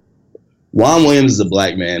upset. Juan Williams is a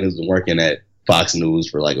black man who's been working at Fox News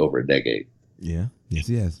for like over a decade. Yeah. Yes,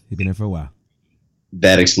 he has. He's been there for a while.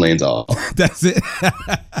 That explains all. That's it.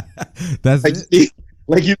 That's it.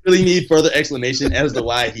 Like, you really need further explanation as to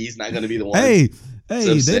why he's not going to be the one. Hey,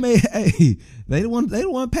 they don't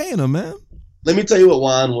want paying him, man. Let me tell you what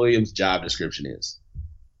Juan Williams' job description is.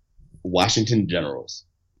 Washington Generals.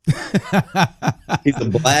 He's a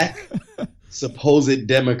black supposed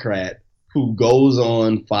Democrat who goes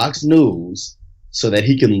on Fox News so that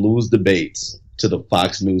he can lose debates to the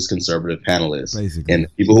Fox News conservative panelists. Basically. And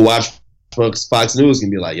people who watch Fox News can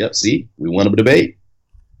be like, yep, see, we won a debate.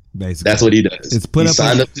 Basically. That's what he does. He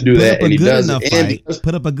signed up to do that, and he does it.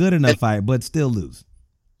 Put up a good enough fight, but still lose.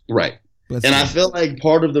 Right. And I feel like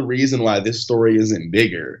part of the reason why this story isn't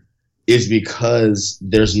bigger is because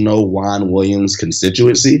there's no Juan Williams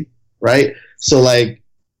constituency, right? So, like,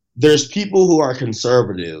 there's people who are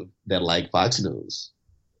conservative that like Fox News.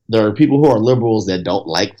 There are people who are liberals that don't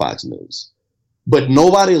like Fox News. But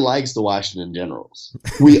nobody likes the Washington Generals.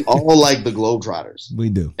 We all like the Globetrotters. We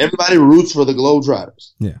do. Everybody roots for the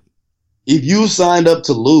Globetrotters. Yeah. If you signed up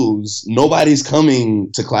to lose, nobody's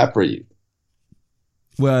coming to clap for you.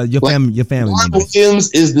 Well, your family. Juan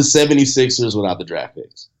Williams is the 76ers without the draft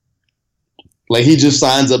picks. Like, he just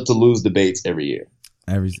signs up to lose debates every year.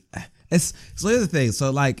 So here's the thing.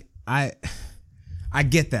 So, like, I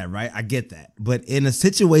get that, right? I get that. But in a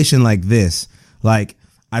situation like this, like,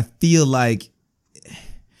 I feel like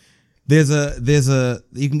you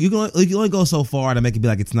can only go so far to make it be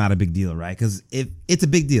like it's not a big deal, right? Because it's a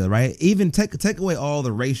big deal, right? Even take away all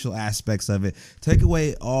the racial aspects of it, take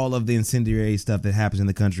away all of the incendiary stuff that happens in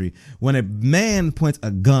the country. When a man points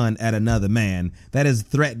a gun at another man, that is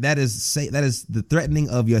the threatening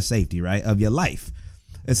of your safety, right? Of your life.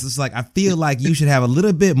 It's just like, I feel like you should have a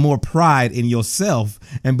little bit more pride in yourself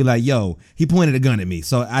and be like, yo, he pointed a gun at me,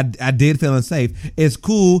 so I did feel unsafe. It's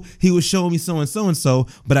cool, he was showing me so and so,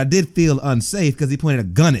 but I did feel unsafe because he pointed a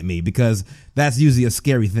gun at me, because that's usually a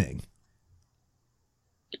scary thing.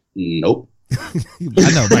 Nope.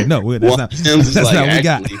 I know, right? No,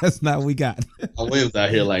 that's not what we got. Williams out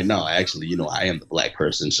here like, no, actually, I am the black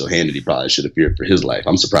person, so Hannity probably should have feared for his life.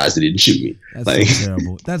 I'm surprised he didn't shoot me. That's so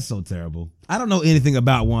terrible. That's so terrible. I don't know anything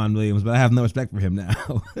about Juan Williams, but I have no respect for him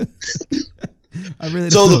now. I really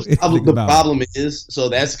don't. So the problem is, so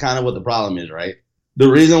that's kind of what the problem is, right? The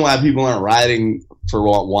reason why people aren't riding for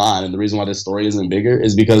Juan, and the reason why this story isn't bigger,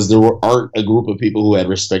 is because there aren't a group of people who had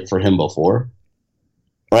respect for him before.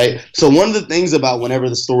 Right. So one of the things about whenever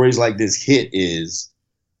the stories like this hit is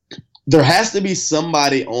there has to be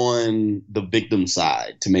somebody on the victim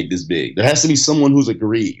side to make this big. There has to be someone who's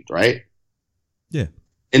aggrieved. Right. Yeah.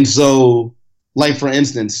 And so, like, for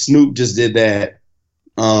instance, Snoop just did that.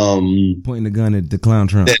 Pointing the gun at the clown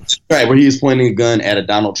Trump. Right. Where he was pointing a gun at a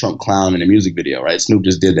Donald Trump clown in a music video. Right. Snoop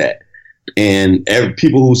just did that. And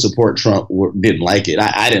people who support Trump didn't like it.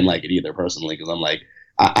 I didn't like it either personally, because I'm like,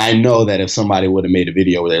 I know that if somebody would have made a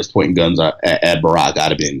video where they was pointing guns at Barack,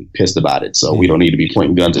 I'd have been pissed about it. So we don't need to be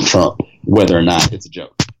pointing guns at Trump, whether or not it's a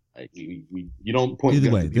joke. Like, you don't point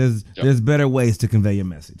either guns. Way, there's better ways to convey your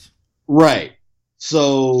message. Right.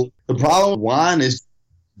 So the problem with Juan is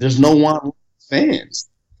there's no Juan fans.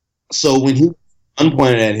 So when he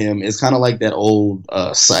unpointed at him, it's kind of like that old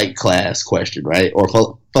psych class question, right? Or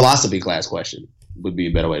philosophy class question would be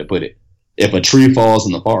a better way to put it. If a tree falls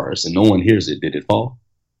in the forest and no one hears it, did it fall?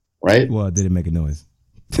 Right? Well, did it make a noise?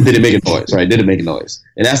 Did it make a noise? Right? Did it make a noise?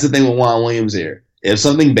 And that's the thing with Juan Williams here. If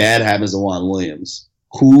something bad happens to Juan Williams,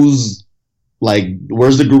 where's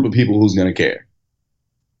the group of people who's going to care?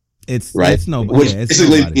 It's right. It's nobody. Which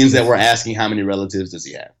basically means that we're asking how many relatives does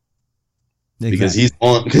he have? Exactly.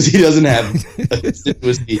 Because he doesn't have a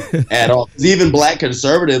constituency at all. Because even black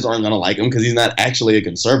conservatives aren't going to like him because he's not actually a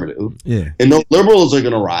conservative. Yeah. And no liberals are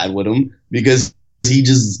going to ride with him because he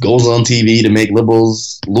just goes on TV to make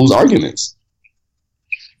liberals lose arguments.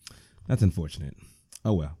 That's unfortunate.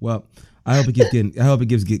 Oh well. Well, I hope he keeps getting.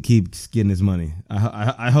 Keeps getting his money.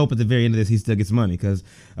 I hope at the very end of this he still gets money, because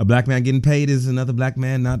a black man getting paid is another black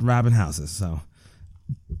man not robbing houses. So.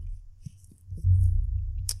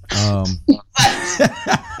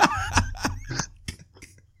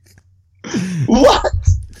 What?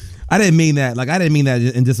 I didn't mean that. I didn't mean that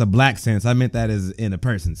in just a black sense. I meant that as in a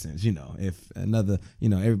person sense. If another,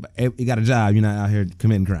 everybody, you got a job, you're not out here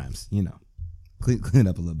committing crimes. Clean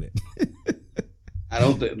up a little bit. I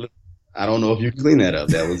don't know if you can clean that up.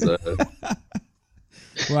 That was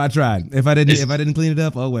Well, I tried. If I didn't clean it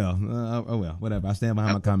up, oh well, whatever. I stand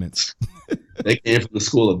behind my comments. They came from the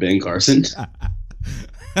school of Ben Carson.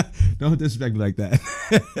 Don't disrespect me like that.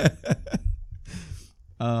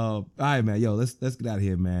 All right, man. Yo, let's get out of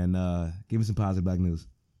here, man. Give me some positive black news.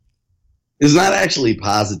 It's not actually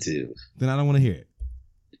positive. Then I don't want to hear it.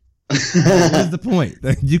 What's the point?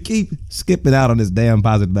 You keep skipping out on this damn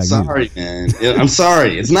positive black news. Sorry, man. I'm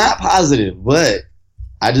sorry. It's not positive, but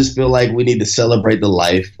I just feel like we need to celebrate the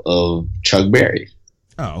life of Chuck Berry.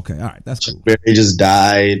 Oh, okay. All right. That's cool. Chuck Berry just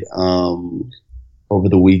died over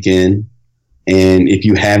the weekend. And if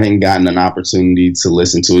you haven't gotten an opportunity to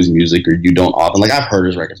listen to his music, or you don't often, I've heard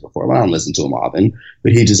his records before, but I don't listen to him often.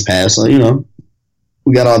 But he just passed. So,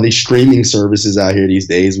 we got all these streaming services out here these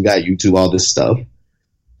days. We got YouTube, all this stuff.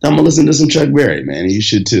 I'm gonna listen to some Chuck Berry, man. And you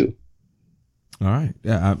should too. All right.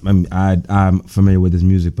 Yeah, I'm familiar with his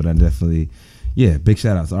music, but I definitely, big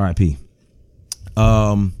shout outs. R.I.P.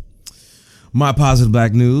 My positive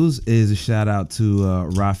black news is a shout out to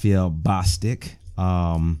Raphael Bostic.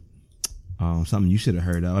 Something you should have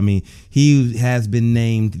heard of. I mean, he has been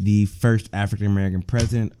named the first African American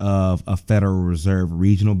president of a Federal Reserve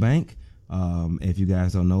regional bank. If you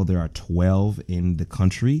guys don't know, there are 12 in the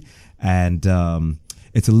country, and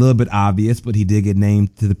it's a little bit obvious, but he did get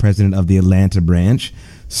named to the president of the Atlanta branch.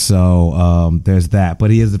 So there's that. But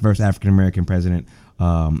he is the first African American president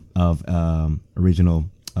of a regional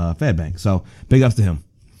Fed bank. So big ups to him.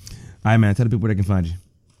 All right, man. Tell the people where they can find you.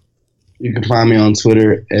 You can find me on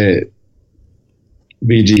Twitter at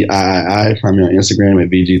VGII. Find me on Instagram at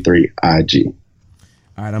VG3IG.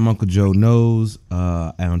 All right, I'm Uncle Joe Knows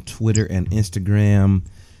on Twitter and Instagram.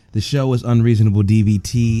 The show is Unreasonable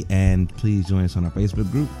DVT, and please join us on our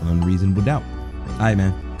Facebook group, Unreasonable Doubt. All right,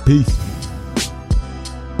 man. Peace.